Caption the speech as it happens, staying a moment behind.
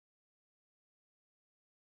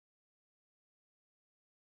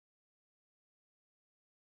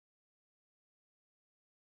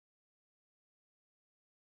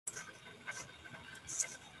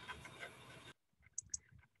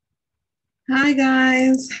Hi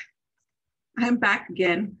guys, I'm back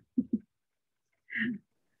again.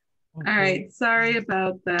 Okay. All right, sorry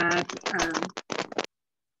about that.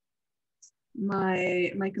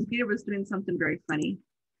 My computer was doing something very funny,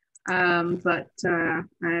 but I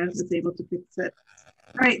was able to fix it.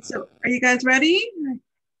 All right, so are you guys ready?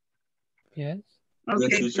 Yes. Okay,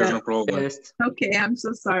 Yes, teacher, no problem. Yes. okay, I'm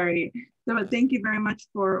so sorry. So thank you very much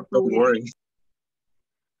for Don't waiting. worry.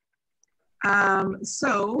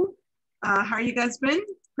 So how you guys been?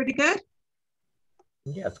 Pretty good?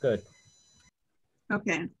 Yes, good.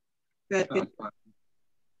 Okay, good, good.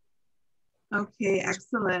 Okay,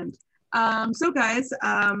 excellent. So guys,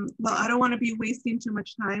 well, I don't want to be wasting too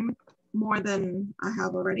much time, more than I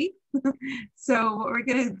have already. So what we're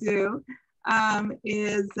gonna do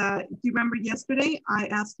is, do you remember yesterday I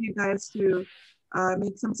asked you guys to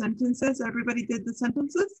make some sentences? Everybody did the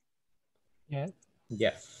sentences? Yes.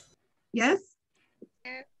 Yes. Yes?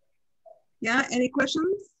 Yeah, any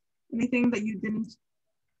questions? Anything that you didn't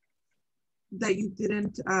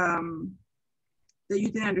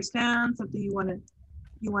understand, something you want to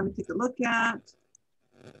take a look at?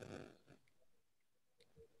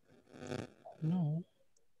 No.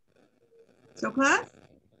 So class?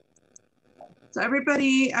 So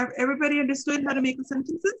everybody understood how to make the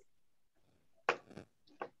sentences?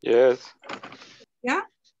 Yes. Yeah?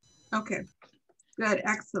 Okay, good,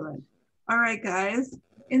 excellent. All right, guys.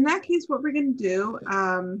 In that case, what we're gonna do,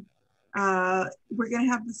 we're gonna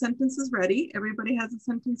have the sentences ready. Everybody has the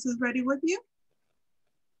sentences ready with you?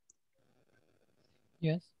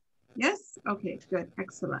 Yes. Yes? Okay, good,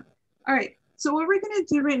 excellent. All right, so what we're gonna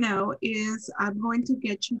do right now is I'm going to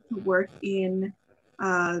get you to work in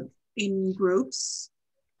groups,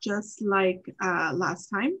 just like last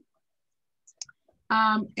time.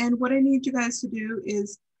 And what I need you guys to do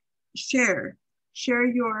is share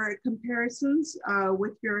your comparisons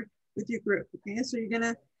with your group. Okay, so you're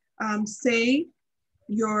gonna say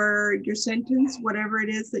your sentence, whatever it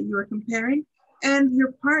is that you are comparing, and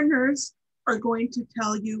your partners are going to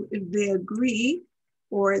tell you if they agree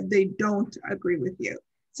or they don't agree with you.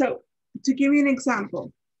 So to give you an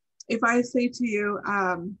example, if I say to you,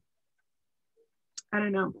 I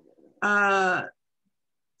don't know,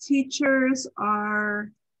 teachers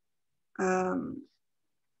are,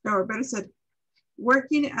 or better said,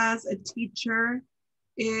 working as a teacher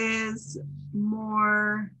is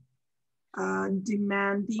more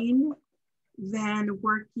demanding than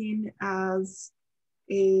working as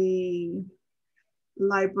a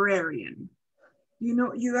librarian.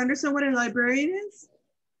 You understand what a librarian is?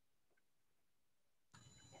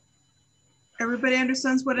 Everybody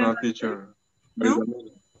understands what a librarian is? Teacher. No?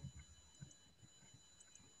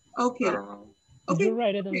 Okay. I don't know. Okay. You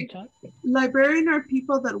write it in the chat. Librarian are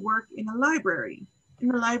people that work in a library.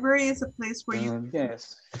 And a library is a place where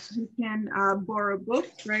Yes. you can borrow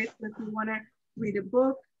books, right? So if you want to read a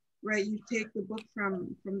book, right, you take the book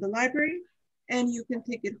from the library and you can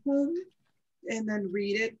take it home and then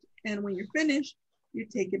read it. And when you're finished, you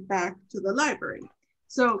take it back to the library.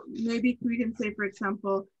 So maybe we can say, for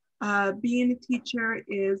example, being a teacher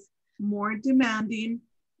is more demanding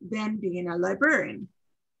than being a librarian.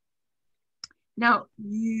 Now,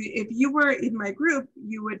 if you were in my group,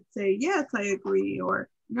 you would say, yes, I agree, or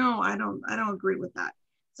no, I don't agree with that.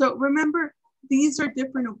 So remember, these are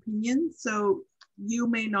different opinions. So you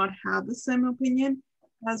may not have the same opinion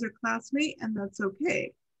as your classmate, and that's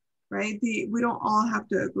okay, right? We don't all have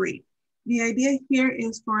to agree. The idea here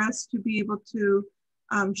is for us to be able to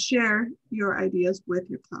share your ideas with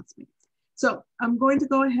your classmates. So I'm going to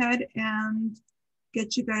go ahead and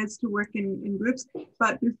get you guys to work in groups.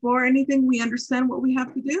 But before anything, we understand what we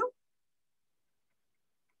have to do?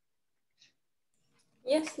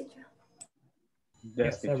 Yes, teacher.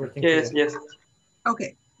 Yes, everything. Yes, yes.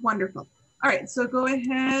 Okay, wonderful. All right, so go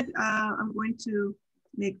ahead. I'm going to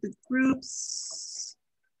make the groups.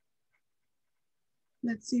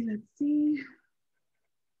 Let's see.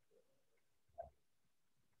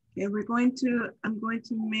 Okay, I'm going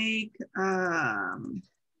to make,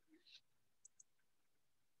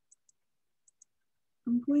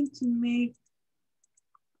 I'm going to make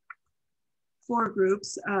 4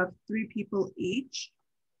 groups of 3 people each.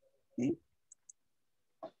 Okay.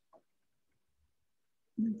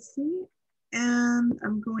 Let's see. And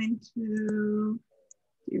I'm going to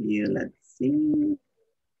give you, let's see.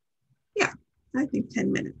 Yeah, I think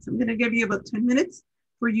 10 minutes. I'm going to give you about 10 minutes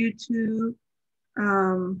for you to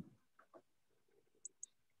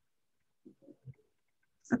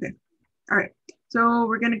okay. All right. So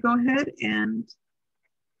we're going to go ahead and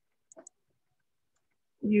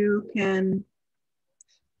you can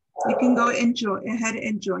go ahead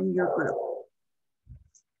and join your group.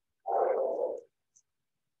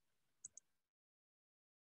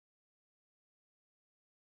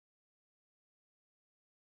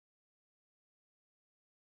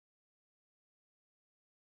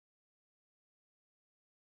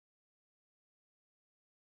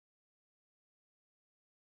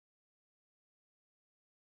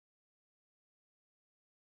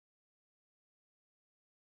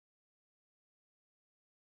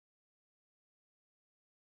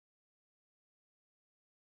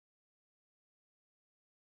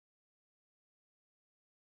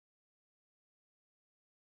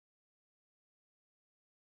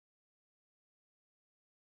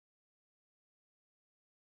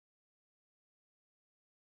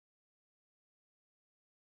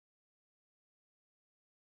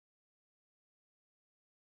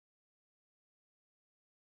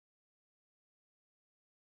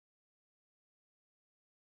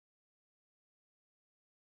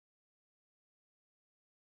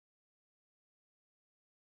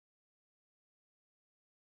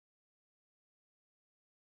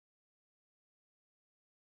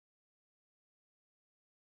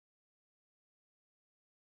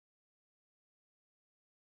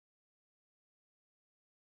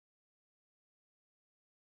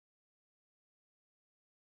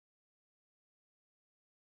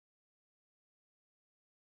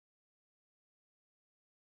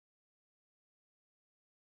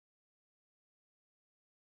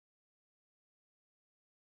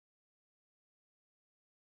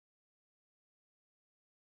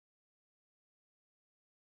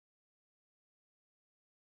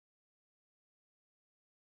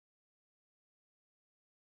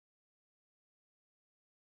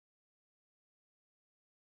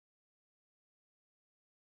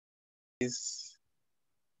 is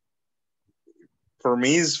for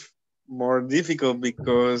me is more difficult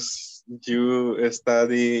because you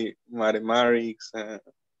study mathematics and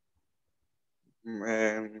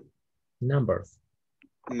Numbers.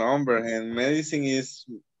 number, and medicine is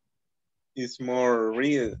more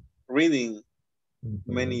reading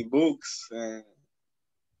many books.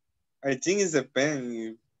 I think it's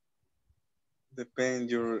depend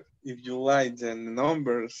your if you like the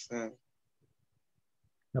numbers.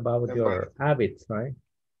 About your habits, right?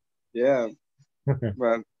 Yeah,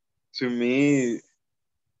 but to me,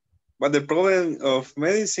 but the problem of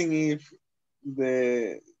medicine if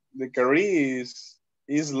the career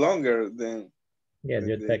is longer than Yeah,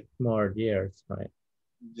 you take more years, right?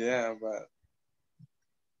 yeah, but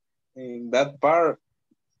in that part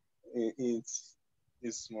it's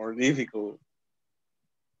more difficult.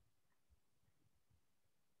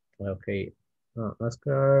 Okay.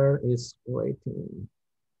 Oscar is waiting.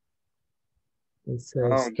 It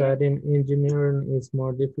says Okay. studying engineering is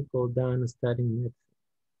more difficult than studying medicine.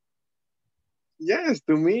 Yes,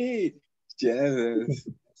 to me, yes,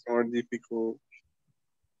 it's more difficult.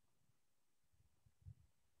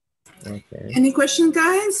 Okay. Any questions,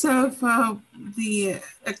 guys, of the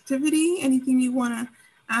activity? Anything you want to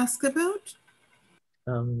ask about?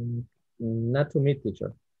 Not to me,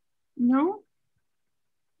 teacher. No?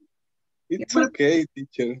 It's okay,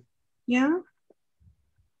 teacher. Yeah?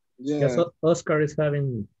 Yeah. Yes, Oscar is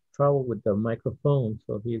having trouble with the microphone,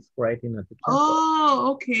 so he's writing at the chat.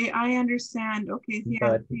 Oh, okay. I understand. Okay. Yeah.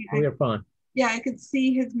 But we are fine. Yeah, I could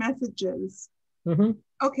see his messages. Mm-hmm.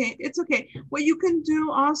 Okay, it's okay. What you can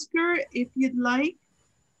do, Oscar, if you'd like,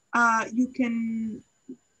 you can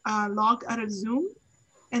log out of Zoom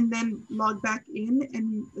and then log back in,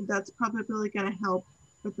 and that's probably going to help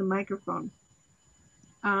with the microphone.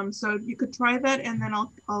 So you could try that, and then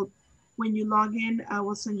I'll when you log in, I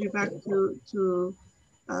will send you back to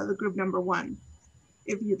the group number 1,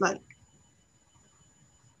 if you'd like.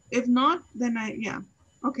 If not, then yeah.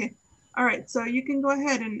 Okay. All right. So you can go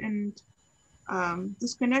ahead and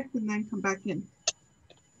disconnect and then come back in.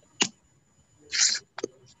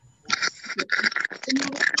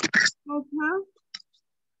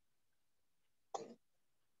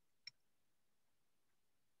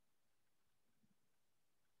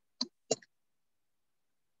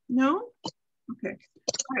 No? Okay.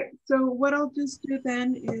 All right. So what I'll just do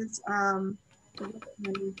then is and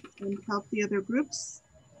help the other groups.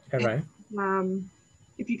 All right. And,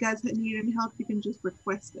 if you guys need any help, you can just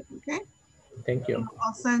request it. Okay. Thank you. And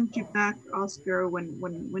I'll send you back Oscar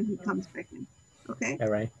when he comes back in. Okay. All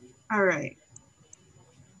right. All right.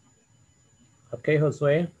 Okay,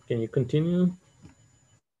 Josue, can you continue?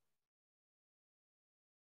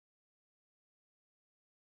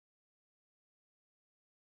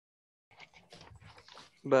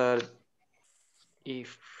 But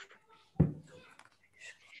if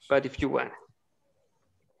you want,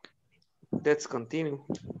 let's continue.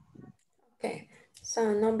 Okay,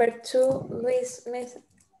 so number 2, Luis.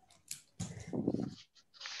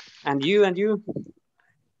 And you?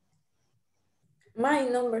 My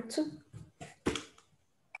number 2.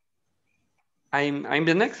 I'm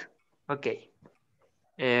the next? Okay.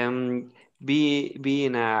 Being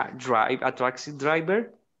a taxi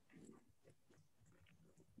driver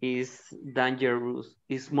is dangerous.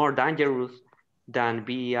 Is more dangerous than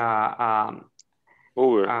be Uber.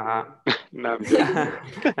 No, I'm joking.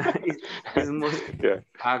 it's more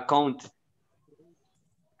account.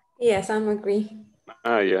 Yes, I'm agree.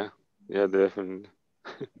 Yeah, definitely.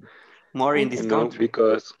 More in this country.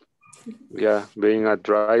 Because being a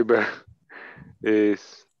driver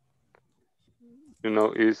is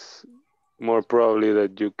is more probably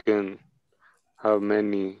that you can have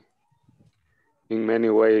in many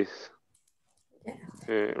ways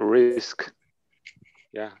risk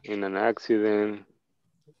in an accident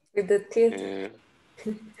with the teeth.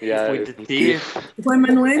 With the teeth. Juan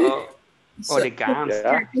Manuel? Or the guns.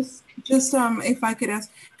 Yeah. Just if I could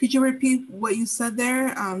ask, could you repeat what you said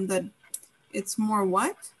there? That it's more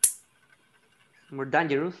what? More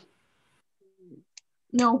dangerous.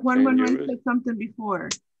 No, Juan Manuel said something before.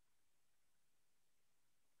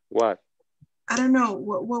 What? I don't know.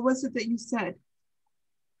 What was it that you said?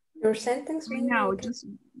 Your sentence? Right now, just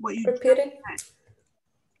what you repeat it.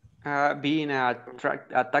 Being a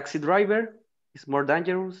taxi driver is more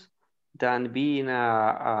dangerous than being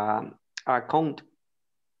a account.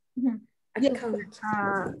 Mm-hmm. Yes,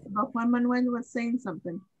 but Juan Manuel was saying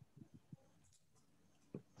something.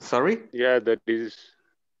 Sorry? Yeah, that is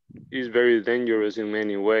very dangerous in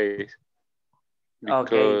many ways.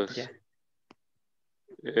 Because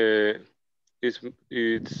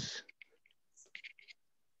it's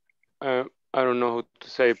I don't know how to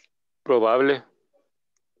say probable.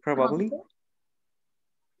 Probably.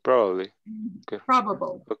 Probably. Okay.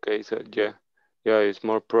 Probable. Okay, so yeah, it's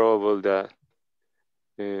more probable that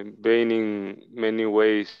being in many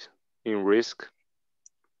ways in risk.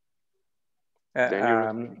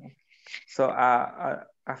 Dangerous. So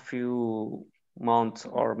a few months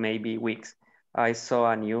or maybe weeks, I saw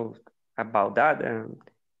a news about that, and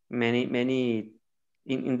many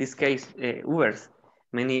in this case Ubers,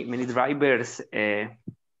 many drivers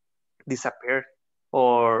disappeared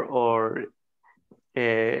or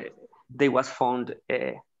they was found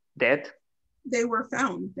dead. They were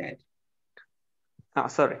found dead. Oh,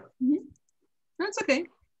 sorry. Mm-hmm. That's okay.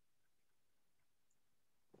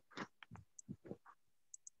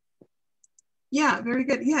 Yeah, very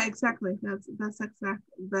good. Yeah, exactly.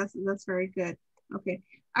 That's very good. Okay.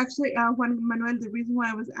 Actually, Juan Manuel, the reason why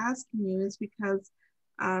I was asking you is because,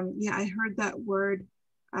 yeah, I heard that word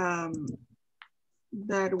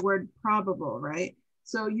probable, right?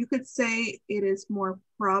 So you could say it is more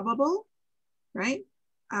probable, right?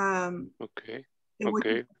 Okay. Which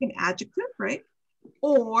is an adjective, right?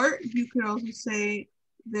 Or you could also say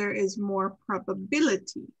there is more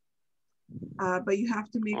probability, but you have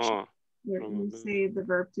to make sure that you say the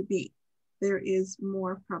verb to be. There is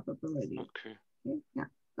more probability. Okay. Yeah,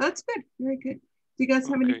 that's good. Very good. Do you guys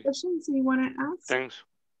have any questions that you want to ask? Thanks.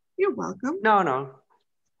 You're welcome. No.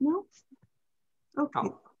 No? Okay.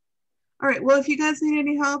 No. All right. Well, if you guys need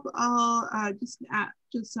any help, I'll just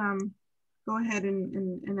go ahead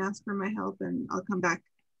and ask for my help, and I'll come back.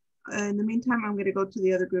 In the meantime, I'm going to go to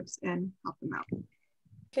the other groups and help them out.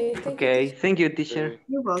 Okay, Thank you, teacher. Okay.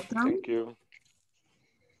 You're welcome. Thank you.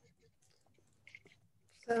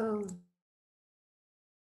 So,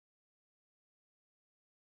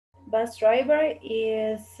 bus driver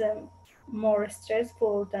is more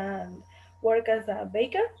stressful than work as a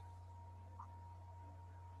baker?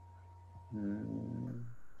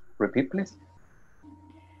 Repeat, please.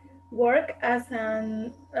 Work as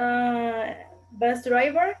an bus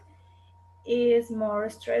driver is more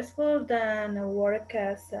stressful than work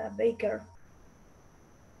as a baker.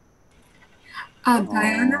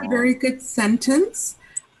 Diana, very good sentence.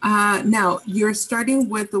 Now, you're starting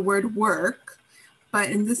with the word work, but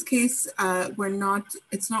in this case,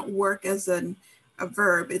 it's not work as a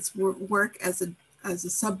verb, it's work as a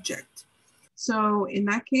subject. So in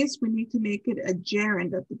that case, we need to make it a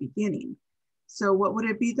gerund at the beginning. So what would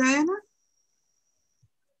it be, Diana?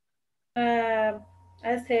 I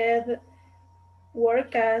said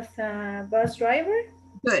work as a bus driver.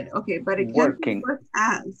 Good, okay, but it can't be work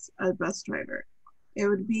as a bus driver. It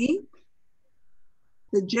would be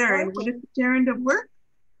the gerund. What is the gerund of work?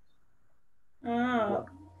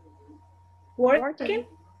 Working?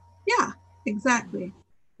 Yeah, exactly.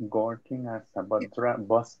 Working as a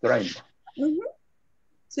bus driver. Mm-hmm.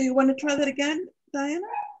 So you want to try that again, Diana?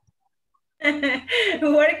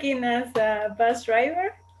 Working as a bus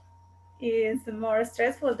driver is more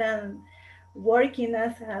stressful than working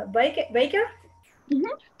as a baker? Mm-hmm.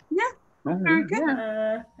 Yeah, very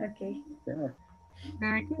good. Okay. Yeah.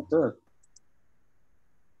 Very good. Good.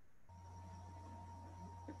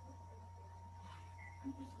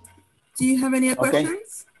 Do you have any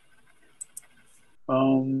questions?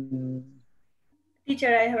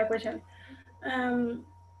 Teacher, I have a question.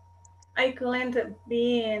 I couldn't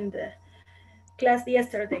be in the class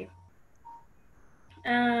yesterday.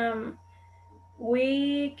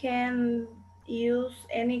 We can use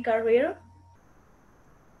any career?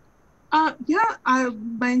 Yeah,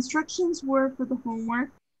 my instructions were for the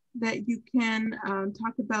homework that you can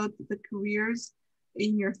talk about the careers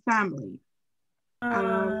in your family. So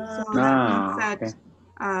that means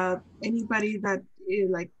that anybody that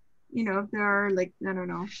is like, you know, if there are like, I don't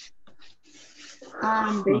know,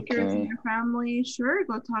 bakers in your family, sure,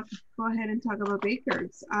 go ahead and talk about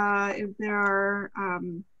bakers. If there are,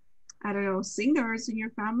 I don't know, singers in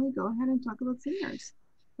your family, go ahead and talk about singers,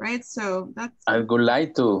 right? So that's. I would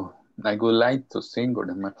like to sing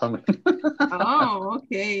with my family. Oh,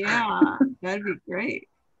 okay, yeah, that'd be great.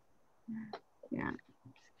 Yeah.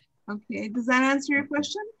 Okay, does that answer your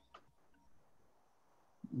question?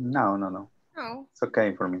 No. No. It's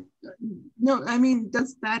okay for me. No, I mean,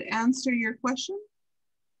 does that answer your question?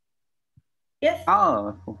 Yes.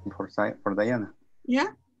 Oh, for Diana.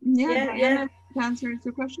 Yeah? Yeah, Diana, yeah. Answers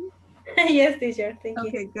your question? Yes, teacher, thank you.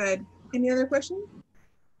 Okay, good. Any other questions?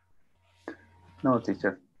 No,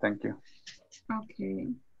 teacher, thank you.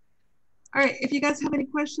 Okay. All right, if you guys have any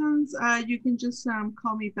questions, you can just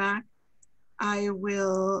call me back. I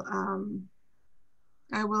will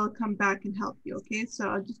come back and help you, okay? So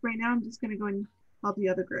right now, I'm just gonna go and help the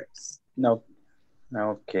other groups. No.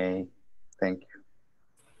 Okay, thank you.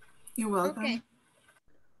 You're welcome. Okay.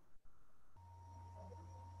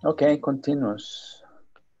 Okay, continuous.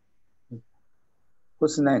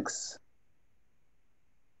 Who's next?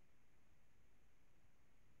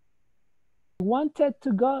 Wanted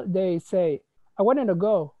to go, they say, I wanted to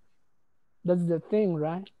go. That's the thing,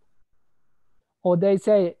 right? Or they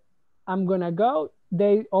say, I'm gonna go.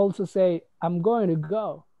 They also say, I'm going to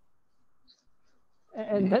go.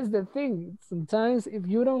 And that's the thing. Sometimes if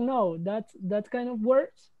you don't know that kind of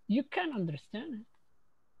words, you can't understand it.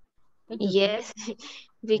 That's the thing. Yes,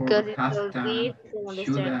 because Or it's has so deep done, to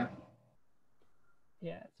should understand. have.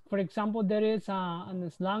 Yes. For example, there is an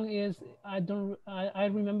slang is I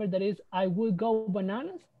remember that is I will go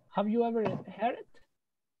bananas. Have you ever heard it?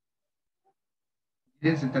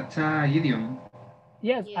 Yes, that's a idiom.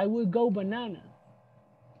 Yes, Yes. I will go banana.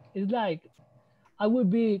 It's like I will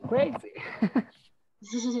be crazy.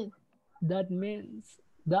 That means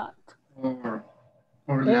that. Or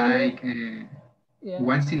And like yeah.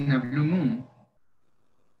 once in a blue moon.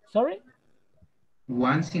 Sorry?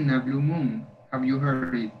 Once in a blue moon. Have you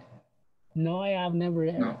heard it? No, I have never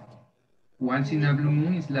heard. No. Once in a blue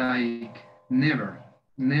moon is like never,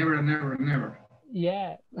 never, never, never.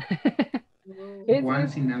 Yeah.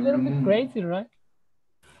 Once It's in a a blue little bit moon. crazy, right?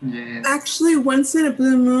 Yes. Actually, once in a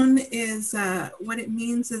blue moon is what it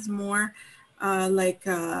means is more like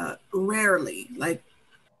rarely, like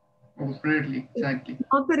Oh, rarely, exactly.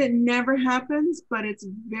 not that it never happens, but it's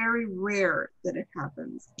very rare that it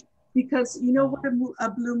happens. Because you know what a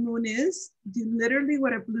blue moon is? Literally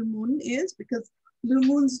what a blue moon is? Because blue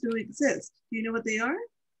moons do exist. Do you know what they are?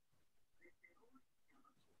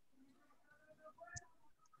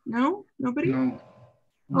 No? Nobody? No.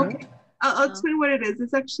 Okay. I'll explain what it is.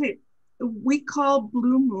 It's actually, we call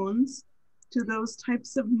blue moons to those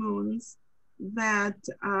types of moons that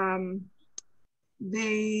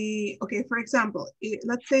okay, for example,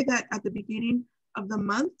 let's say that at the beginning of the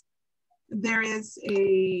month, there is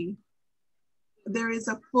a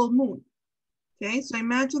full moon. Okay, so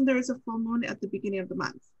imagine there is a full moon at the beginning of the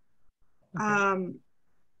month. Okay.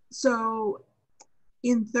 So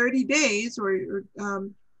in 30 days,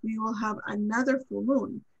 we will have another full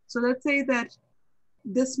moon. So let's say that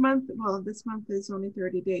this month, well, this month is only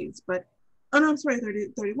 30 days, but, oh no, I'm sorry,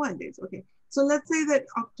 31 days, okay. So let's say that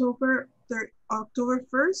October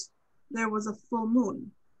 1st, there was a full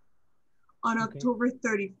moon. On October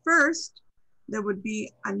 31st, there would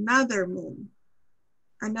be another moon,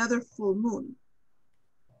 another full moon.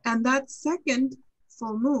 And that second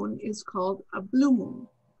full moon is called a blue moon.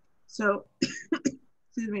 So,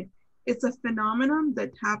 excuse me, it's a phenomenon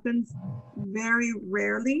that happens very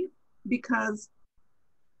rarely because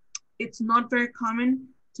it's not very common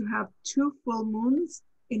to have two full moons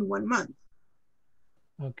in 1 month.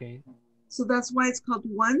 Okay. So that's why it's called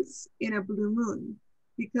once in a blue moon,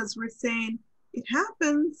 because we're saying it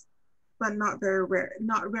happens, but not very rare,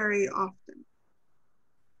 not very often.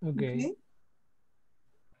 Okay.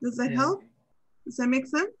 Does that help? Does that make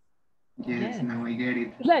sense? Yes, now I get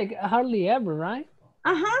it. It's like hardly ever, right?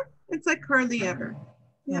 Uh-huh. It's like hardly ever.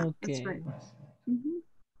 Yeah, Okay. that's right.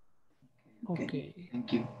 Okay.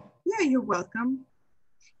 Thank you. Yeah, you're welcome.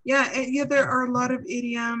 Yeah, there are a lot of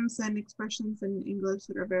idioms and expressions in English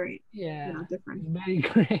that are very different. Very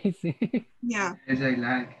crazy. Yeah. Yes, I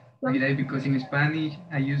like because in Spanish,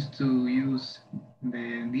 I used to use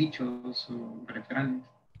the dichos or refranes.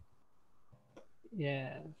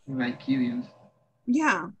 Yeah. Like idioms.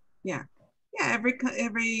 Yeah.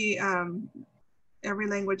 Every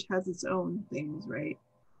language has its own things, right?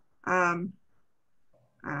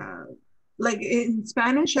 Like in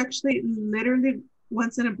Spanish, actually, literally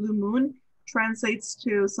once in a blue moon translates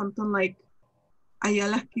to something like allá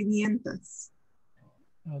las 500.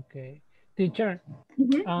 Okay. Teacher,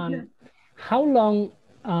 how long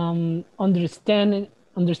understanding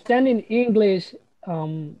English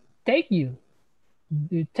take you?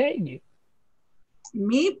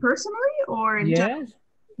 Me personally or in general?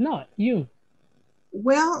 No, you.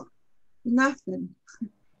 Well, nothing.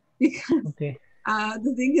 Because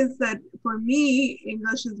the thing is that for me,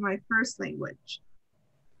 English is my first language.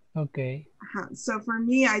 Okay. So for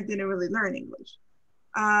me, I didn't really learn English.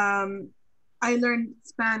 I learned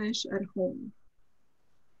Spanish at home.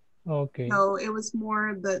 Okay. So it was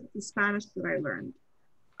more the Spanish that I learned.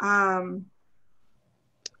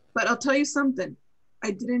 But I'll tell you something.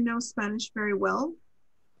 I didn't know Spanish very well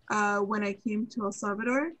when I came to El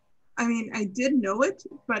Salvador. I mean, I did know it,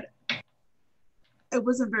 but it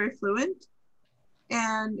wasn't very fluent.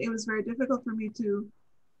 And it was very difficult for me to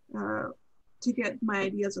get my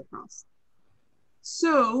ideas across.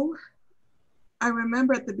 So I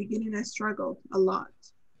remember at the beginning I struggled a lot.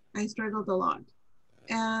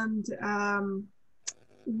 And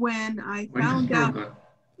when I found out,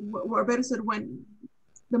 or better said, when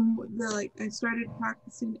I started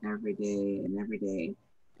practicing every day,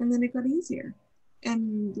 and then it got easier.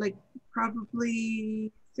 And like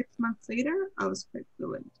probably 6 months later, I was quite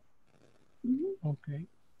fluent. Mm-hmm. Okay.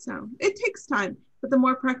 So it takes time, but the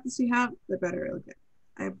more practice you have, the better it'll get.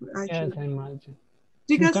 Yes, I imagine.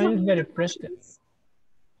 Do you guys have Sometimes any very questions?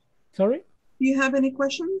 Sorry? Do you have any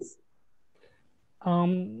questions?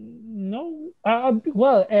 No.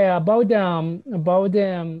 Well,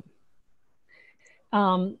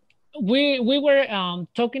 we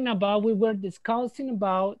were discussing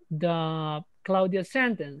about the Claudia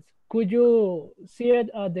sentence. Could you see it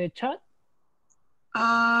at the chat?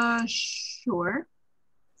 Sure.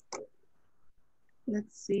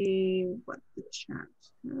 Let's see what the chat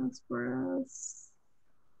has for us.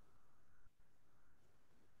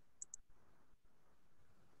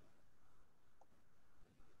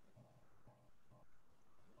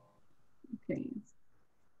 Okay.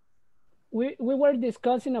 We were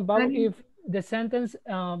discussing about if the sentence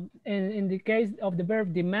in the case of the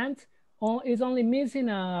verb demands is only missing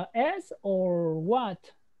a S or what?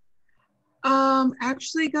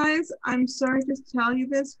 Actually, guys, I'm sorry to tell you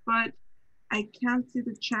this, but I can't see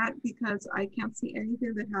the chat because I can't see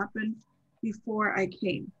anything that happened before I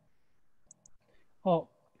came. Oh.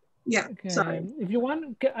 Yeah, okay. Sorry. If you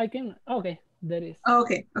want, I can, okay, that is.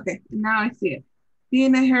 Okay, now I see it.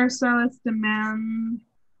 Being a hairstylist demands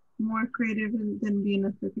more creative than being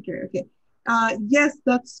a secretary. Okay, yes,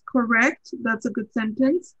 that's correct. That's a good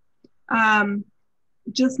sentence.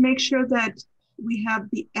 Just make sure that we have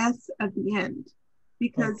the S at the end,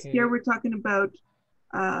 because here we're talking about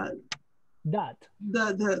that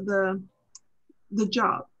the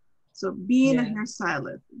job. So being a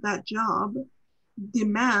hairstylist, that job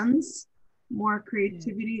demands more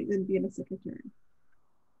creativity than being a secretary.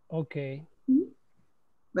 Okay. Mm-hmm.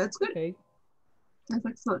 That's good. Okay. That's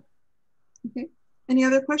excellent. Okay. Any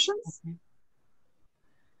other questions? Okay.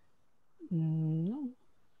 No.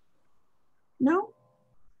 No?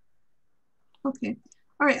 Okay.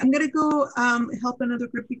 All right. I'm going to go help another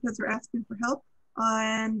group because they're asking for help.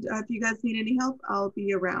 And if you guys need any help, I'll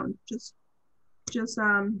be around. Just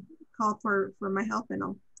call for my help and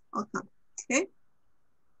I'll come. Okay?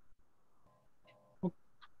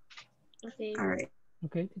 Okay. All right.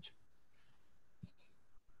 Okay, teacher.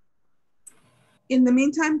 In the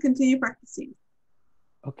meantime, continue practicing.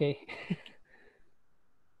 Okay.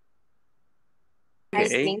 I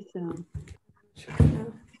think so.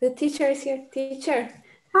 The teacher is here. Teacher.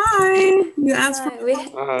 Hi. You asked for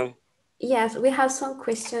Hi. Yes, we have some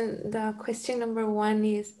questions. The question number 1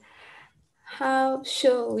 is, how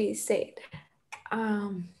should we say it?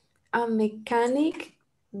 A mechanic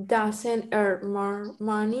doesn't earn more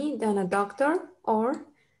money than a doctor, or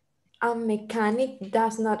a mechanic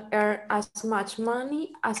does not earn as much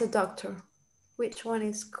money as a doctor. Which one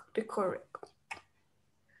is the correct?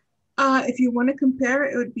 If you want to compare,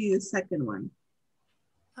 it would be the second one.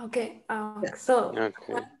 Okay, so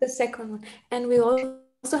the second one. And we also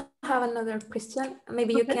have another question.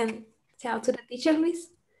 Maybe you can tell to the teacher, please.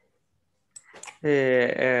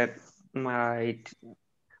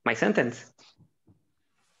 My sentence.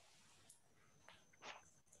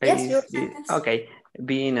 Yes, your sentence. Okay,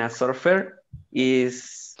 being a surfer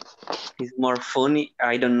is more funny.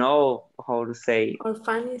 I don't know how to say. Or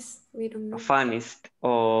funniest, we don't know. Funniest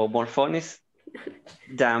or more funniest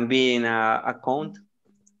than being a account.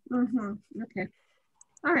 Mm-hmm. Okay.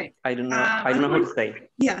 All right. I don't know. I don't know how to say.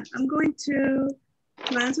 Yeah, I'm going to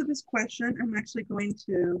answer this question. I'm actually going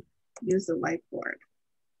to use the whiteboard.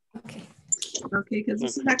 Okay. Okay, because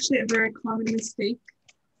this is actually a very common mistake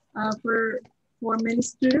for many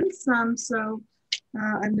students. So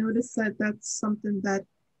I've noticed that that's something that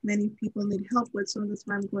many people need help with. So that's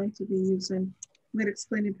why I'm going to be using. I'm going to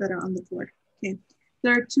explain it better on the board. Okay.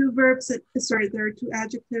 There are two verbs that, there are two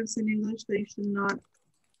adjectives in English that you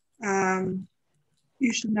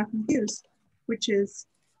should not confuse, which is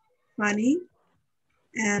funny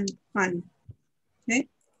and fun. Okay.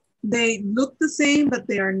 They look the same, but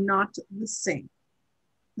they are not the same.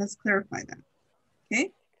 Let's clarify that.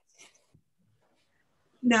 Okay.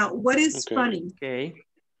 Now, what is funny? Okay.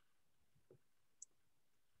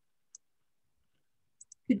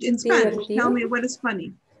 In Spanish, tell me what is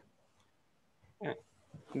funny.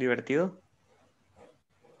 Divertido?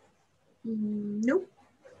 Nope.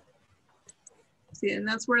 See, and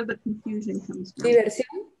that's where the confusion comes from. Diversión?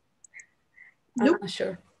 Nope. I'm not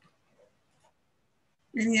sure.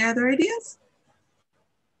 Any other ideas?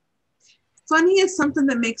 Funny is something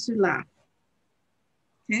that makes you laugh.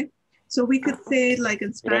 Okay, so we could say like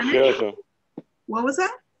in Spanish. Gracioso. What was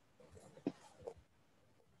that?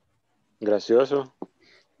 Gracioso. I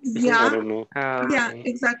Yeah, don't know. yeah, Okay.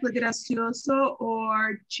 exactly. Gracioso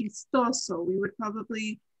or chistoso. We would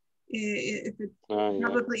probably, if it's Yeah.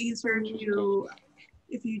 probably easier to,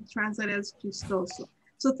 if you translate as chistoso.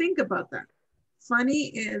 So think about that. Funny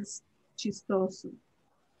is chistoso.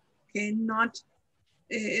 Okay, not,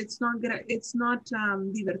 it's not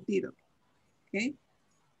divertido. Okay,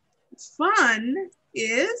 fun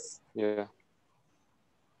is, Yeah.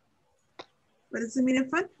 what does it mean in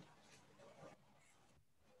fun?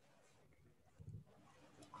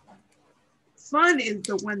 Fun is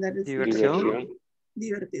the one that is Diversión.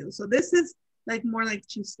 divertido. So this is like more like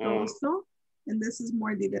chistoso, and this is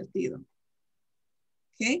more divertido.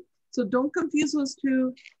 Okay, so don't confuse those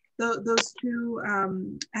two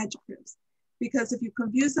adjectives, because if you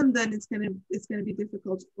confuse them, then it's gonna be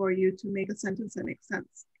difficult for you to make a sentence that makes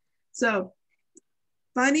sense. So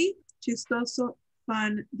funny, chistoso,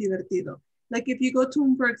 fun, divertido. Like if you go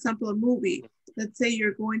to, for example, a movie, let's say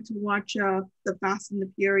you're going to watch The Fast and the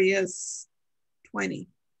Furious 20,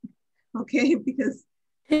 okay? Because,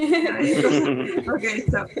 okay,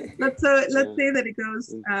 so let's say that it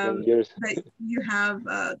goes, that you have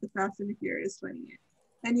The Fast and the Furious 20,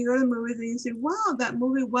 and you go to the movies and you say, wow, that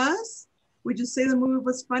movie was, would you say the movie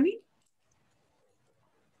was funny?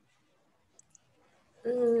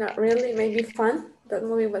 Not really, maybe fun. That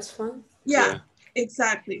movie was fun. Yeah,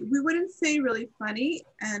 exactly. We wouldn't say really funny,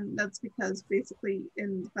 and that's because basically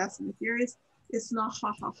in Fast and the Furious, it's not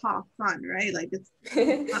ha ha ha fun, right? Like it's,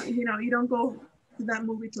 you know, you don't go to that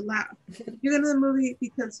movie to laugh. You go to the movie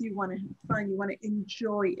because you want to have fun, you want to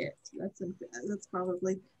enjoy it. That's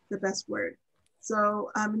probably the best word. So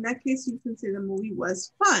in that case, you can say the movie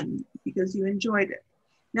was fun because you enjoyed it.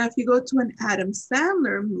 Now, if you go to an Adam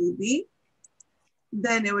Sandler movie,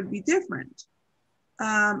 then it would be different.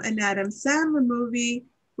 An Adam Sandler movie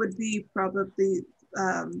would be probably,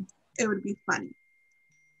 it would be funny.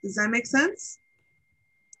 Does that make sense?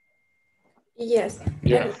 Yes.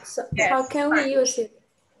 Yeah. And so how can we use it?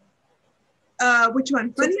 Which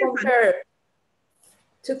one? Funny or fun?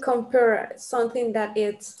 To compare something that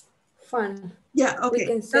is fun. Yeah, okay. We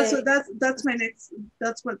can say,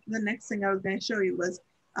 that's what the next thing I was going to show you was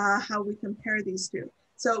how we compare these two.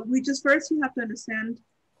 So first you have to understand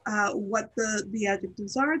what the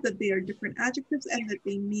adjectives are, that they are different adjectives and that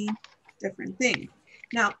they mean different things.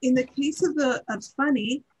 Now, in the case of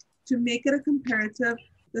funny, to make it a comparative,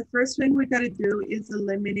 the first thing we got to do is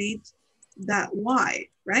eliminate that Y,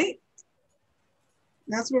 right?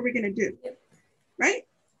 That's what we're going to do, right?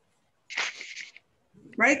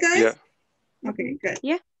 Right, guys? Yeah. Okay, good.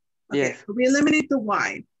 Yeah. Okay, Yes. so we eliminate the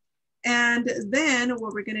Y. And then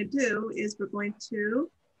what we're going to do is we're going to,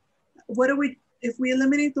 if we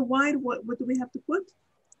eliminate the Y, what do we have to put?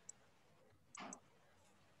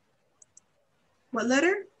 What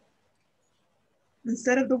letter?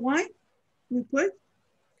 Instead of the Y, we put?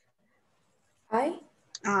 I.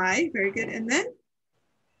 I, very good. And then?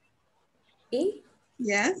 E.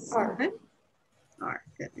 Yes. R. And R,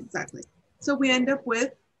 good, exactly. So we end up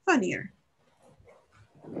with funnier.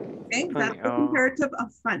 Okay, Funny, that's the comparative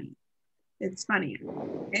of funny. It's funnier,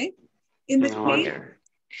 okay? In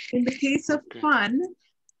the case of fun,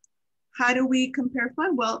 how do we compare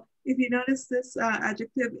fun? Well, if you notice this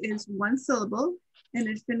adjective is one syllable and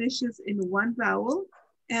it finishes in one vowel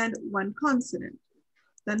and one consonant.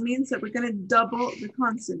 That means that we're gonna double the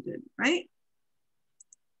consonant, right?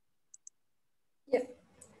 Yeah.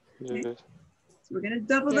 Okay. So we're gonna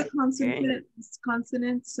double the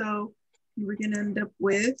consonant, so we're gonna end up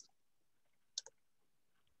with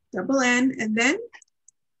double N, and then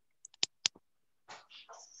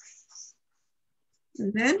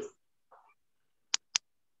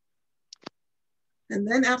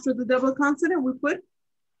after the double consonant, we put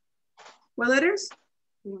what letters?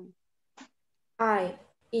 I,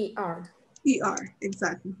 E-R. E-R,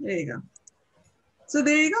 exactly, there you go. So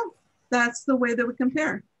there you go. That's the way that we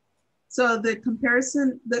compare. So the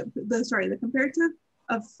comparison, the comparative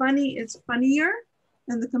of funny is funnier,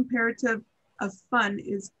 and the comparative of fun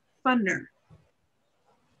is funner.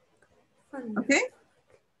 Fun. Okay?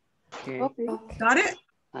 Okay. Got it?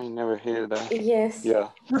 I never hear that. Yes. Yeah.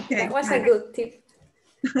 Okay. That was a good tip.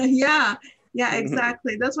 Yeah,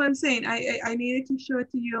 exactly. That's what I'm saying. I needed to show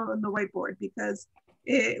it to you on the whiteboard because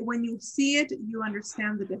when you see it, you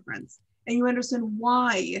understand the difference and you understand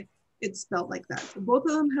why it's spelled like that. So both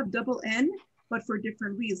of them have double N, but for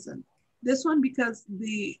different reasons. This one because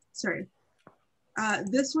this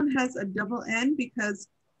one has a double N because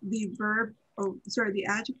the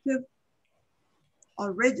adjective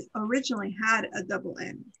originally had a double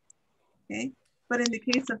N, okay? But in the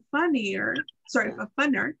case of funner,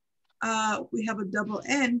 we have a double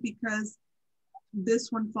N because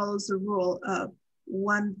this one follows the rule of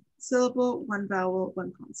one syllable, one vowel,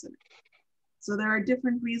 one consonant. So there are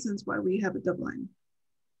different reasons why we have a double N.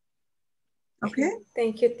 Okay?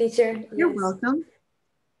 Thank you, teacher. You're welcome.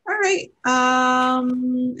 All right.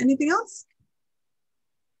 Anything else?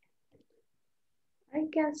 I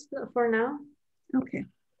guess not for now. Okay.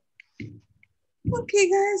 Okay,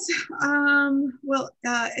 guys. Well,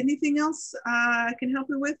 anything else I can help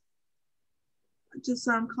you with? Just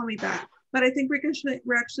call me back. But I think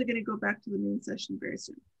we're actually going to go back to the main session very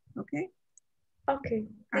soon. Okay? Okay.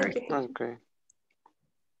 All right. Okay.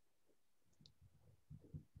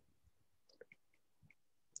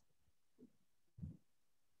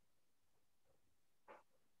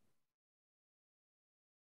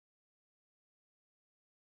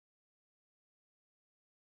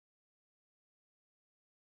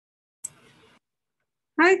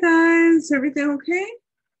 Hi, guys. Everything okay?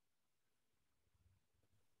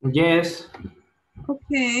 Yes.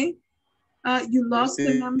 Okay. You lost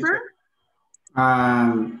the number?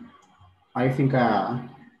 I think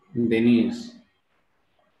Denise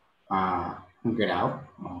get out.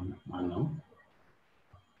 I don't know.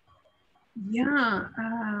 Yeah.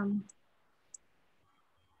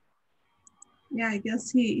 Yeah, I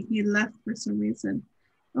guess he left for some reason.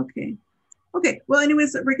 Okay. Okay. Well,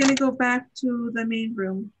 anyways, we're gonna go back to the main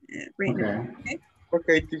room right now. Okay.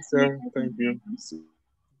 Okay, teacher. Thank you.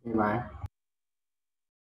 Bye.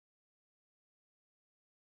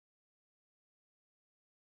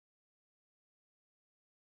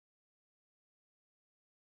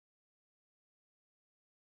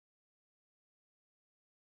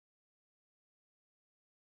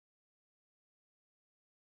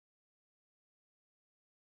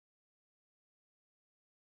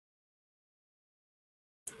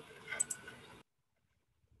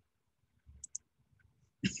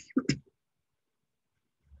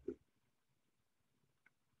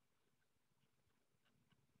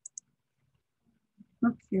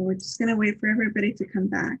 Okay, we're just gonna wait for everybody to come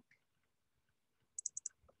back.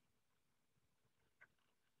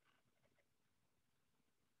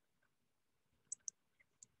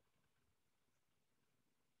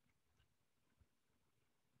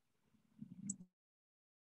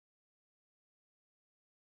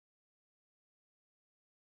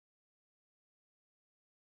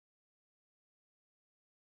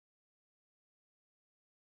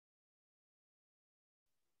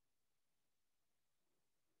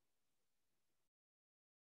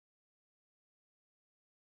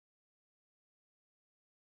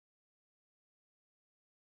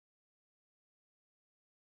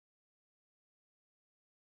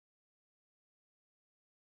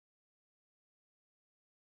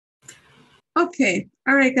 Okay,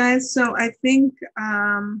 all right, guys. So I think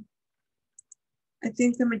the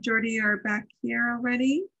majority are back here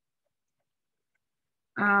already.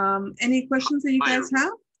 Any questions that you guys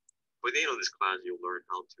have? By the end of this class, you'll learn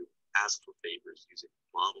how to ask for favors using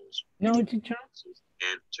models, No, teacher.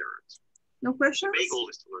 and terms. No questions? The main goal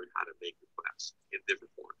is to learn how to make requests in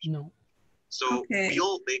different forms. No. So okay.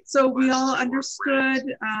 we all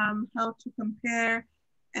understood how to compare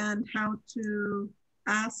and how to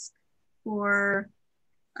ask for,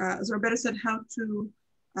 or better said, how to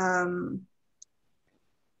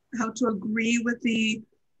agree with the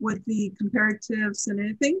comparatives and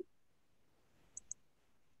anything.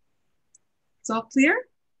 It's all clear?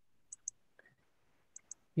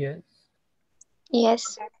 Yes.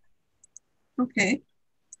 Yes. Okay.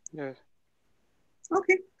 Yes.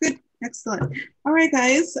 Okay, good. Excellent. All right,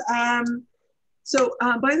 guys. So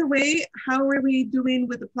by the way, how are we doing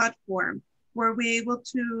with the platform? Were we able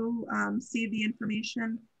to see the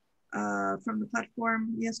information from the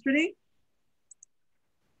platform yesterday?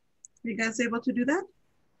 Are you guys able to do that?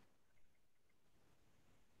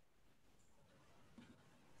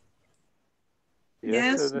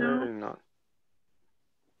 Yes, no.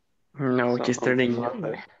 No, yesterday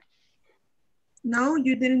no. No,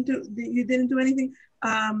 you didn't do anything.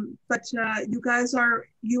 But you guys are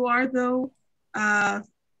though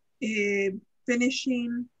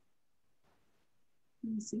finishing.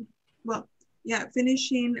 Let me see. Well, yeah,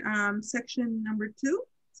 finishing section number 2,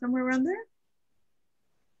 somewhere around there.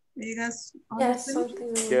 Are you guys almost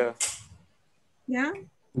finished? Yeah. Yeah.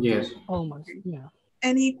 Yes. Almost. Yeah.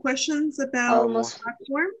 Any questions about the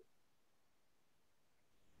platform?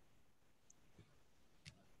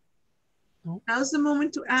 Now's the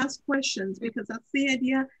moment to ask questions, because that's the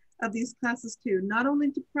idea of these classes too. Not only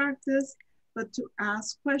to practice, but to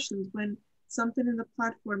ask questions. When something in the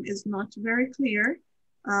platform is not very clear,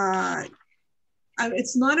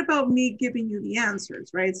 it's not about me giving you the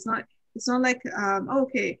answers, right? It's not like,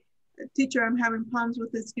 okay, teacher, I'm having problems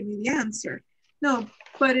with this, give me the answer. No,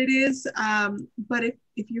 but it is, but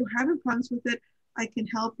if you're having problems with it, I can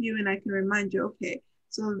help you and I can remind you, okay,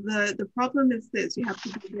 so the problem is this, you have to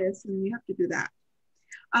do this and you have to do that.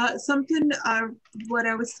 What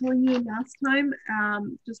I was telling you last time,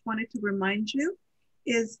 just wanted to remind you,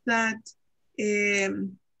 is that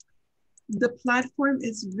the platform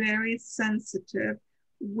is very sensitive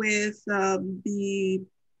with the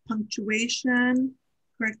punctuation,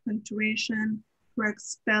 correct punctuation, correct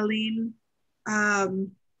spelling. What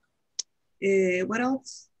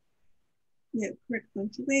else? Yeah, correct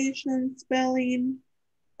punctuation, spelling.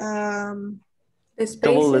 The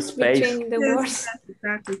spaces between the words.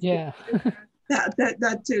 Exactly. Yeah.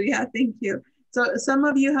 that too. Yeah, thank you. So some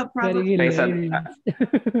of you have probably Space at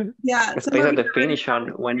the finish on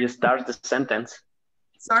when you start the sentence.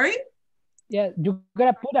 Sorry? Yeah, you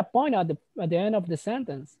gotta put a point at the end of the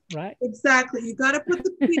sentence, right? Exactly. You gotta put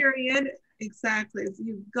the period. Exactly.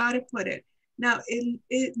 You gotta put it. Now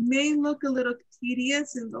it may look a little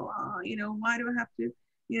tedious and go, oh, you know, why do I have to,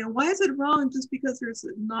 you know, why is it wrong just because there's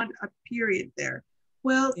not a period there?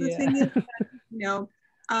 Well, the thing is that, you know,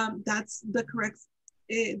 that's the correct,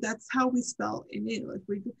 that's how we spell in English.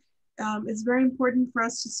 It's very important for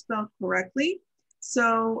us to spell correctly.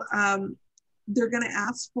 So they're going to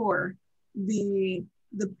ask for the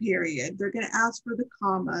period. They're going to ask for the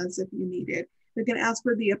commas if you need it. They're going to ask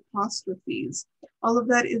for the apostrophes. All of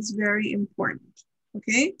that is very important.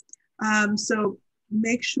 Okay. So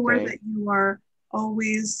make sure that you are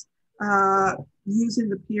always using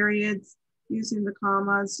the periods, using the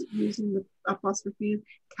commas, using the apostrophes,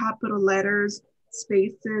 capital letters,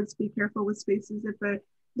 spaces. Be careful with spaces. If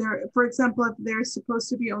there, for example, if there's supposed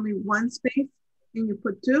to be only one space and you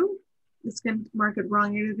put two, it's going to mark it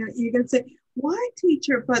wrong. You're going to say, why,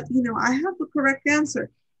 teacher? But, you know, I have the correct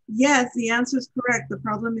answer. Yes, the answer is correct. The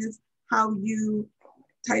problem is how you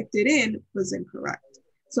typed it in was incorrect.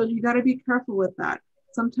 So you got to be careful with that.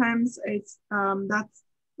 Sometimes it's that's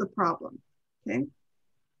the problem. Okay.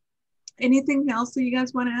 Anything else that you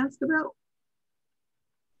guys want to ask about?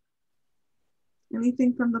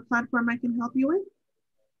 Anything from the platform I can help you with?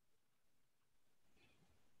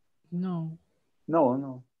 No.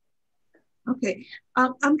 No. Okay.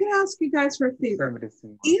 I'm going to ask you guys for a favor.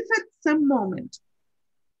 If at some moment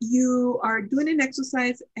you are doing an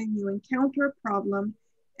exercise and you encounter a problem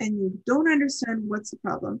and you don't understand what's the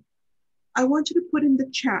problem, I want you to put in the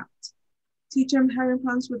chat, teacher, I'm having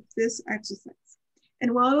problems with this exercise.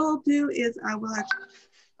 And what I'll do is I will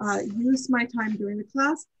actually use my time during the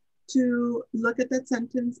class to look at that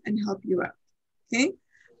sentence and help you out, okay?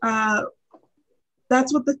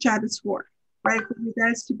 That's what the chat is for, right? For you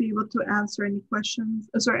guys to be able to answer any questions,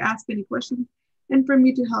 ask any questions, and for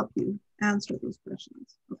me to help you answer those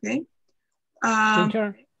questions, okay?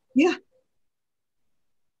 Teacher? Yeah.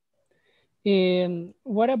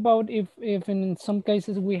 What about if in some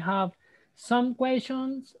cases we have some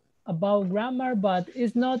questions about grammar, but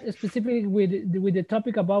it's not specifically with the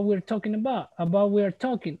topic about we're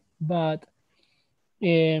talking, but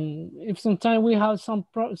if sometimes we have some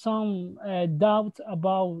doubt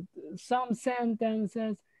about some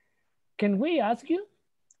sentences, can we ask you?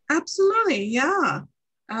 Absolutely, yeah,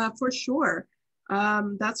 for sure.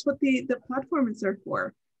 That's what the platform is there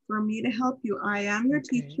for me to help you. I am your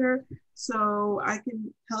teacher, so I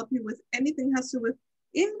can help you with anything has to do with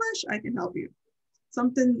English. I can help you.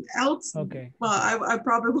 Something else, okay. Well, I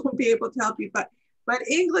probably won't be able to help you, but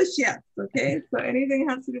English, yes. Okay, so anything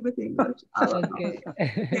has to do with English, I'll help you.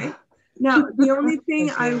 Okay. Now, the only thing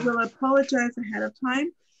I will apologize ahead of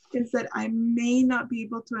time is that I may not be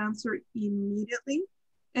able to answer immediately,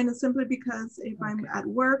 and it's simply because if I'm at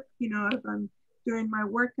work, you know, if I'm during my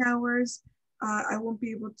work hours, I won't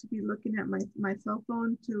be able to be looking at my cell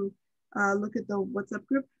phone to look at the WhatsApp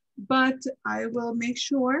group, but I will make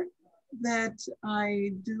sure that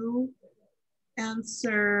I do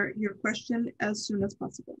answer your question as soon as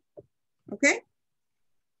possible. Okay?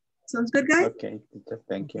 Sounds good, guys? Okay,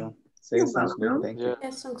 thank you. Sounds good, thank you. Yeah,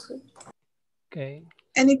 sounds good. Okay.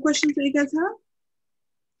 Any questions that you guys have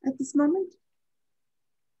at this moment?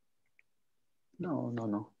 No.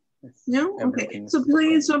 No? Okay. So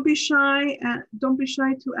please don't be shy. Don't be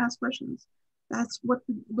shy to ask questions. That's what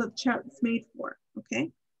the chat is made for.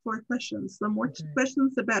 Okay? For questions. The more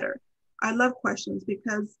questions, the better. I love questions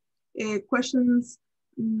because questions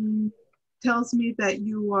tells me that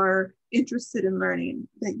you are interested in learning,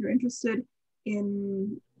 that you're interested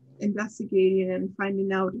in investigating and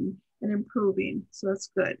finding out and improving. So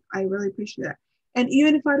that's good. I really appreciate that. And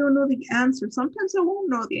even if I don't know the answer, sometimes I won't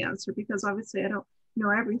know the answer because obviously I don't know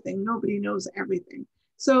everything. Nobody knows everything.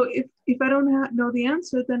 So if I don't know the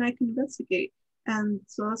answer, then I can investigate. And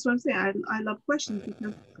so that's what I'm saying. I love questions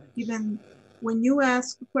because even when you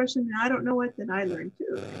ask a question and I don't know it, then I learn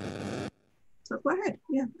too. So go ahead.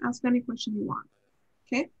 Yeah, ask any question you want.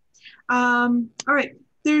 Okay. All right.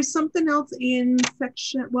 There's something else in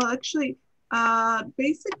section, well, actually,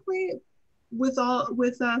 basically with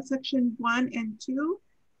section 1 and 2,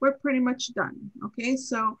 we're pretty much done. Okay.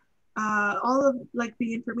 So all of like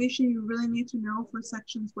the information you really need to know for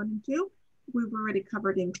sections 1 and 2, we've already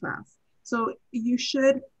covered in class. So you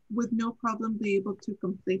should, with no problem, be able to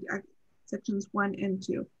complete sections 1 and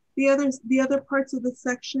 2. The other parts of the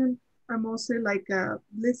section are mostly like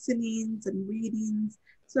listenings and readings.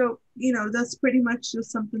 So, you know, that's pretty much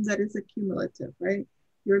just something that is accumulative, right?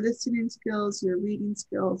 Your listening skills, your reading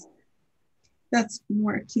skills, that's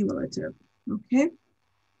more accumulative, okay?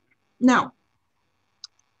 Now,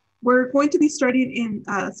 we're going to be starting in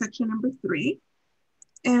section number 3.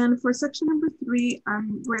 And for section number 3,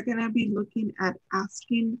 we're gonna be looking at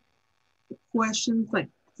asking questions like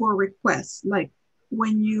for requests, like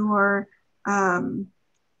when you are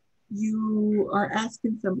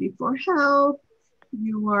asking somebody for help,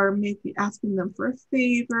 you are asking them for a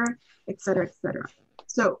favor, etc., etc.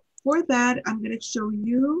 So for that, I'm going to show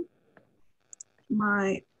you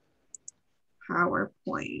my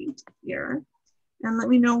PowerPoint here, and let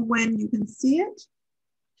me know when you can see it.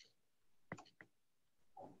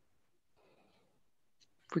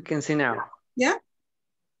 We can see now. Yeah?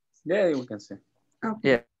 Yeah, we can see. Okay.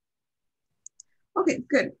 Yeah. Okay,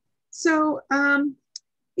 good. So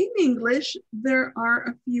in English, there are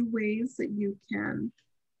a few ways that you can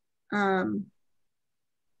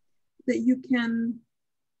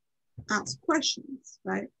ask questions,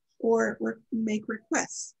 right? Or make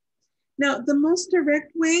requests. Now, the most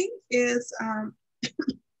direct way is,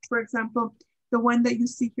 for example, the one that you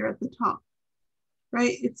see here at the top,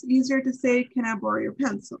 right? It's easier to say, can I borrow your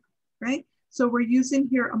pencil, right? So we're using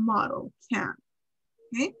here a model, can,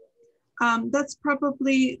 okay? That's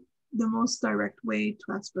probably the most direct way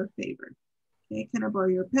to ask for a favor. Okay, can I borrow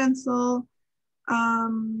your pencil?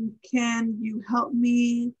 Can you help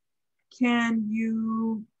me? Can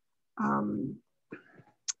you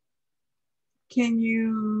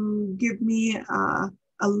give me a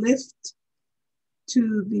lift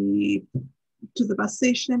to the bus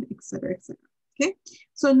station, etc., etc. Okay,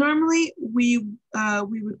 so normally we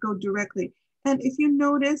would go directly, and if you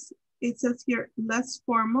notice, it says here less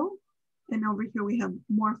formal, and over here we have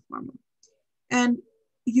more formal. And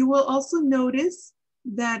you will also notice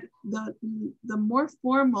that the more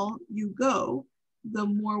formal you go, the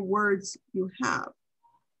more words you have.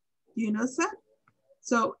 Do you notice that?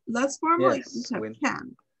 So less formal, yes, you have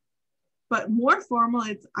can. But more formal,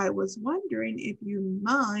 it's I was wondering if you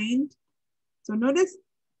mind. So notice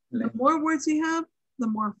the more words you have, the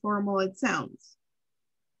more formal it sounds.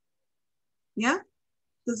 Yeah?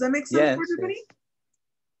 Does that make sense for everybody?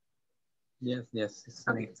 Yes, yes,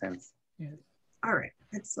 it makes sense. Yes. All right,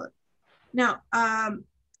 excellent. Now,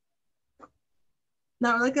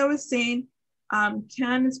 like I was saying,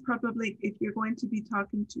 can is probably, if you're going to be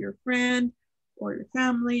talking to your friend or your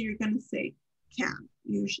family, you're going to say can,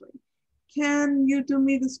 usually. Can you do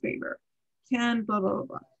me this favor? Can blah, blah, blah,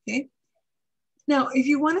 blah, okay? Now, if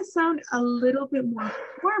you want to sound a little bit more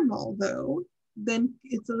formal, though, then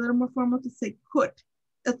it's a little more formal to say could.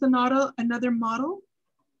 That's another model,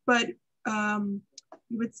 but you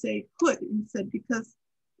would say could instead because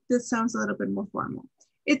this sounds a little bit more formal.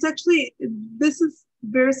 It's actually, this is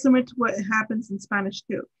very similar to what happens in Spanish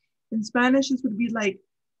too. In Spanish, this would be like,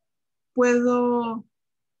 ¿puedo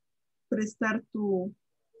prestar tu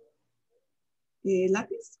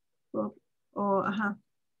lápiz? O ajá.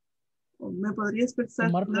 O ¿me podrías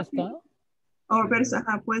prestar tu lápiz? O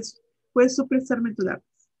ajá, puedes tú prestarme tu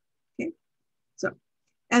lápiz. Okay, so,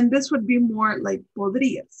 and this would be more like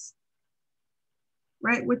podrías,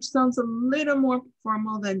 right? Which sounds a little more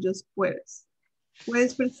formal than just puedes.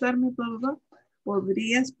 Puedes prestarme blah, blah, blah.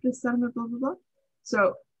 Podrías prestarme blah, blah, blah.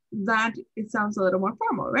 So that, it sounds a little more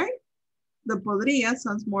formal, right? The podría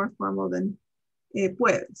sounds more formal than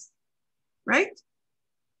puedes, right?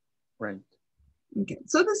 Right. Okay,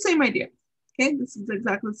 so the same idea. Okay, this is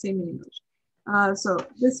exactly the same in English. So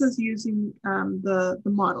this is using the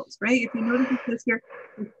models, right? If you notice it says here,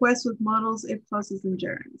 request with models, if clauses, and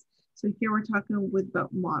gerunds. So here we're talking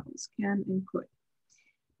about models, can and could.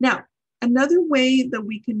 Now, another way that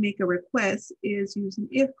we can make a request is using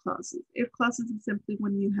if clauses. If clauses is simply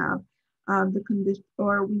when you have the condition,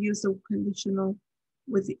 or we use the conditional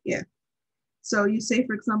with the if. So you say,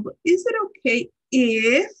 for example, is it okay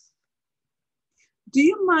if, do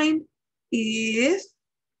you mind if,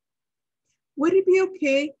 would it be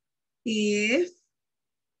okay if,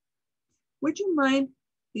 would you mind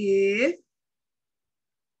if,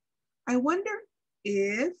 I wonder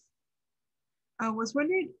if, I was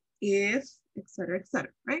wondering if, etc.,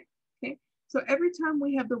 right? Okay, so every time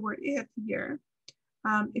we have the word if here,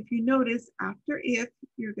 if you notice after if,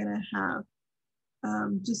 you're gonna have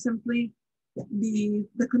just simply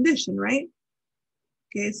the condition, right?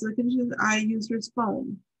 Okay, so the condition is I user's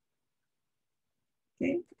phone.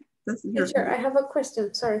 Okay, this is your Teacher, I have a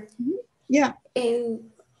question, sorry. Yeah.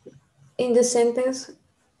 In the sentence,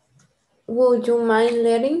 would you mind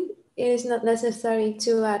letting? It is not necessary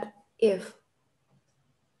to add if.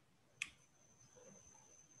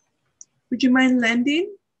 Would you mind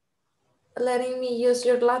lending? Letting me use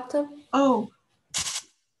your laptop? Oh,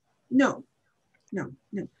 no.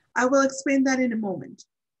 I will explain that in a moment.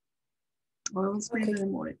 I will explain that in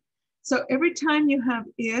a moment. So every time you have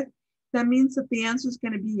if, that means that the answer is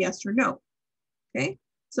going to be yes or no. Okay.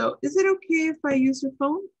 So is it okay if I use your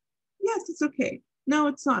phone? Yes, it's okay. No,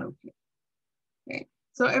 it's not okay. Okay.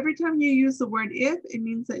 So every time you use the word if, it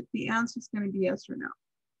means that the answer is going to be yes or no.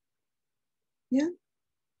 Yeah.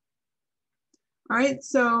 All right.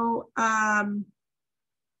 So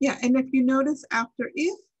yeah, and if you notice after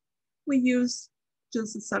if, we use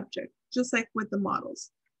just the subject, just like with the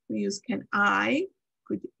models. We use can I,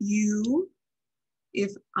 could you,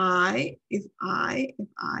 if I, no,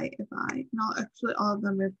 actually all of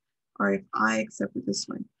them are if I, except for this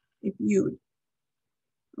one, if you.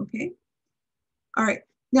 Okay. All right.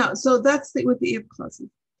 Now, so that's with the if clauses.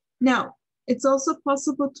 Now, it's also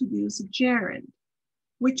possible to use a gerund.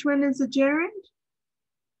 Which one is a gerund?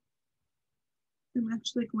 I'm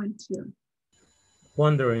actually going to.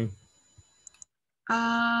 Wondering.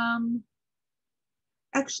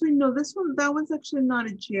 Actually, no, that one's actually not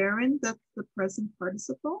a gerund. That's the present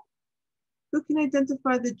participle. Who can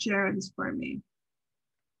identify the gerunds for me?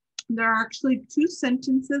 There are actually two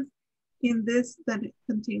sentences in this that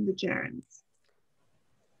contain the gerunds.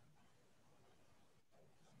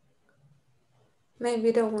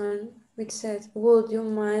 Maybe the one which says, would you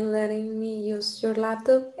mind letting me use your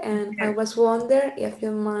laptop? And I was wondering if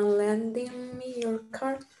you mind lending me your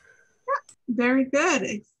card. Yeah, very good.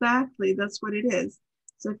 Exactly. That's what it is.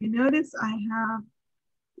 So if you notice, I have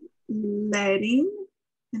letting,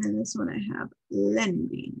 and in this one I have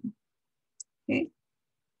lending. Okay.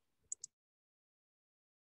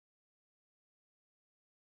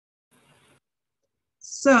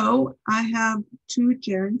 So I have two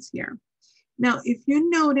gerunds here. Now, if you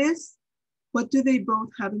notice, what do they both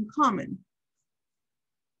have in common?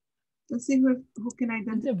 Let's see who can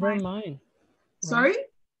identify. It's the verb mind. Right? Sorry?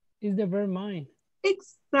 It's the verb mind.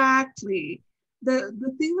 Exactly. The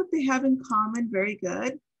thing that they have in common, very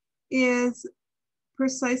good, is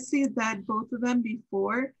precisely that both of them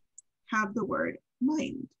before have the word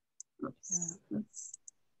mind. Oops, let's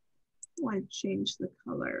want to change the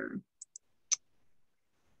color.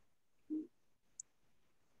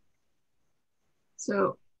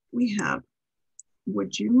 So we have,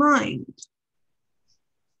 would you mind?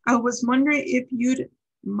 I was wondering if you'd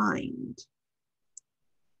mind.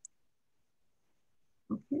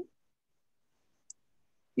 Okay.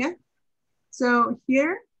 Yeah. So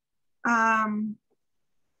here,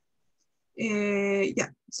 yeah.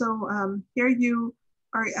 So here you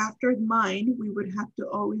are after mind, we would have to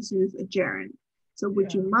always use a gerund. So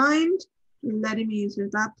would you mind letting me use your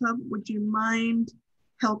laptop? Would you mind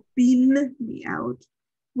helping me out?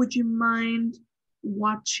 Would you mind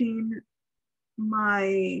watching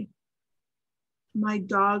my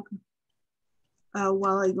dog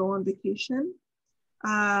while I go on vacation?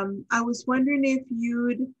 I was wondering if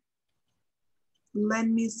you'd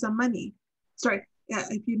lend me some money. Sorry, yeah,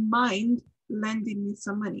 if you'd mind lending me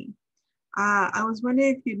some money. I was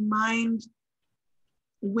wondering if you'd mind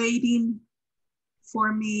waiting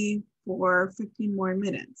for me for 15 more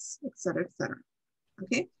minutes, etc., etc.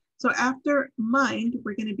 Okay, so after mind,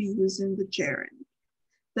 we're going to be using the gerund.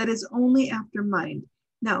 That is only after mind.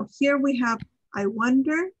 Now, here we have I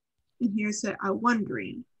wonder, and here's I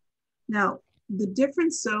wondering. Now, the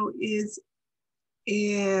difference, so, is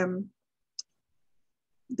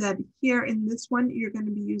that here in this one, you're going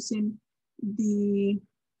to be using the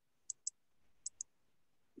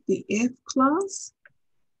if clause.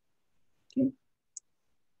 Okay.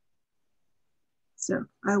 So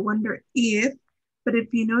I wonder if, but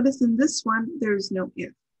if you notice in this one, there's no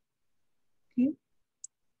if. Okay.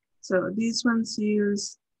 So these ones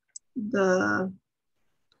use the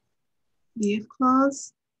if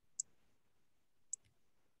clause.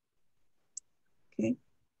 Okay.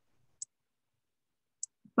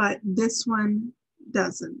 but this one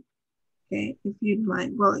doesn't. Okay, if you'd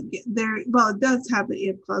mind. Well, it does have the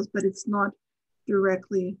if clause, but it's not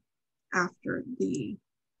directly after the,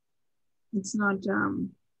 it's not,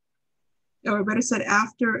 or better said,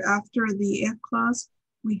 after the if clause,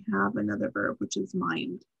 we have another verb, which is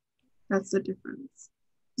mind. That's the difference.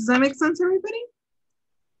 Does that make sense, everybody?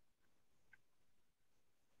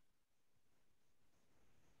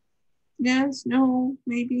 Yes, no,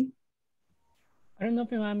 maybe. I don't know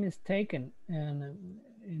if I'm mistaken. And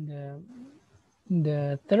in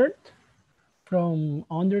the third, from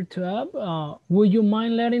under to up, would you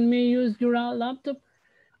mind letting me use your laptop?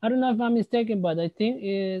 I don't know if I'm mistaken, but I think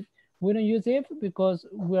we don't use if because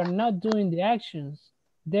we're not doing the actions.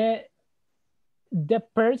 The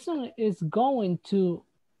person is going to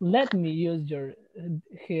let me use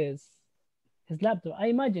his laptop. I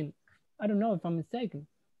imagine. I don't know if I'm mistaken.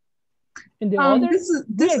 In the other, this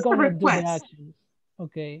is a request.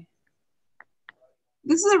 Okay.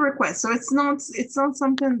 This is a request, so it's not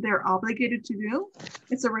something they're obligated to do.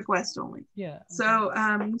 It's a request only. Yeah. So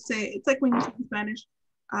you say, it's like when you speak Spanish,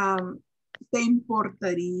 ¿te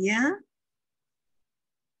importaría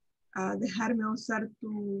dejarme usar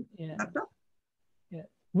tu laptop? Yeah.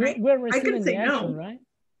 We're receiving the action, no.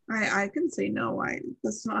 Right? I can say no.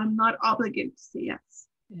 I'm not obligated to say yes.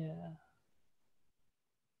 Yeah.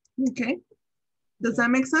 Okay. Does that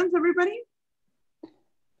make sense, everybody?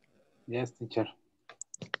 Yes, teacher.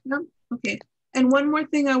 No? Okay. And one more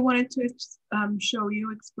thing I wanted to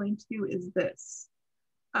explain to you is this.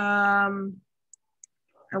 I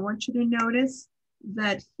want you to notice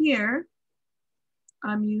that here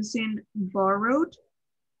I'm using borrowed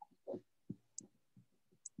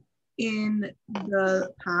in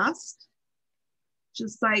the past,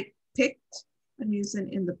 just like picked, I'm using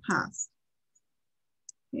in the past.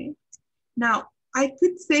 Okay. Now, I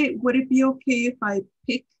could say, would it be okay if I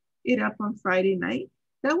pick it up on Friday night?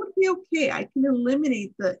 That would be okay. I can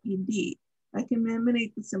eliminate the ed. I can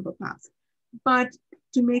eliminate the simple past. But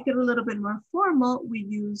to make it a little bit more formal, we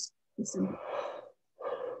use the simple past.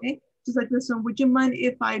 Okay, just like this one. Would you mind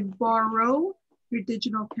if I borrow your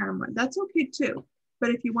digital camera? That's okay too.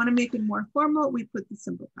 But if you want to make it more formal, we put the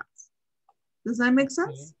simple past. Does that make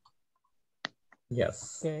sense?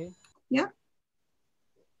 Yes. Okay. Yeah?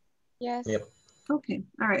 Yes. Yep. Okay,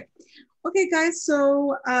 all right. Okay, guys,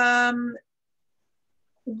 so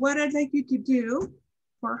what I'd like you to do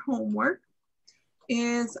for homework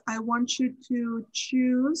is I want you to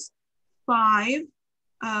choose 5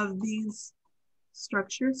 of these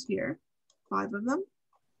structures here, 5 of them.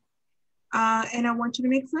 And I want you to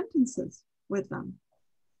make sentences with them,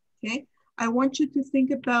 okay? I want you to think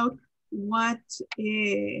about what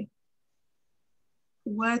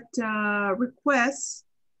requests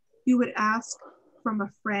you would ask from a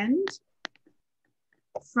friend,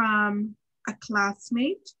 from a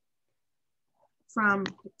classmate, from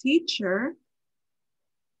a teacher,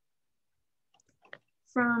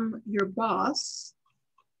 from your boss,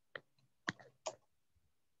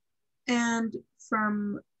 and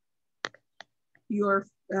from your,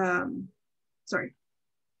 sorry,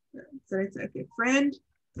 did I say, okay, friend,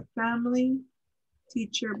 family,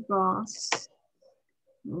 teacher, boss.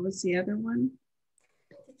 What was the other one?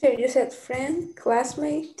 Teacher, you said friend,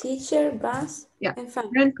 classmate, teacher, boss, yeah, and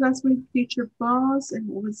family. Friend, classmate, teacher, boss, and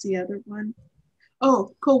what was the other one?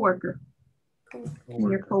 Oh, coworker.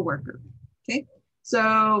 Your coworker. Okay,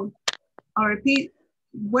 so I'll repeat.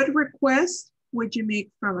 What request would you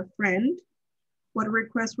make from a friend? What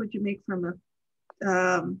request would you make from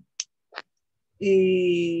a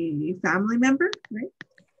family member, right?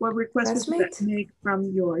 What request would you make from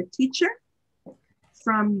your teacher,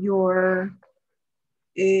 from your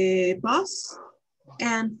boss,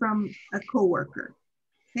 and from a coworker?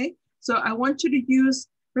 Okay, so I want you to use,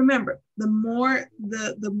 remember, the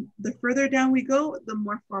further down we go, the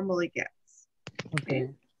more formal it gets. Okay.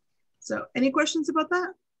 So any questions about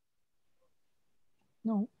that?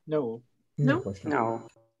 No. No. No? No.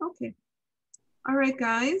 Okay. All right,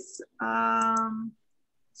 guys.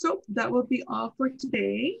 So that will be all for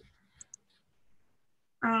today.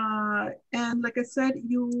 And like I said,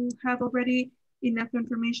 you have already enough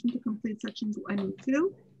information to complete sections 1 and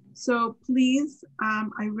 2. So please,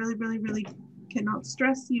 I really, really, really cannot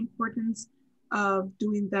stress the importance of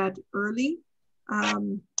doing that early.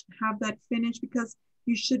 Have that finished because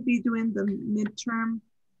you should be doing the midterm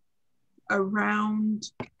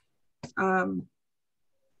around,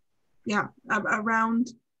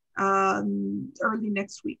 around early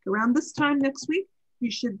next week. Around this time next week,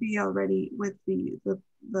 you should be already with the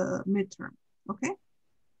midterm. Okay.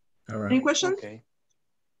 All right. Any questions? Okay.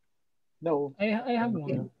 No. I have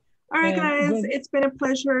one. All right, guys, good. it's been a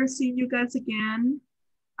pleasure seeing you guys again.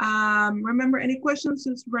 Remember, any questions,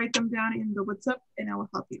 just write them down in the WhatsApp and I will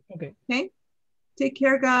help you. Okay. Okay. Take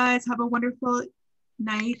care, guys. Have a wonderful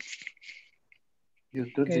night. You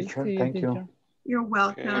too, Okay, teacher. see you, Thank you. teacher. You're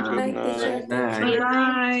welcome. Good night.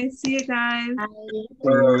 Bye. See you guys.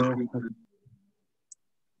 See you.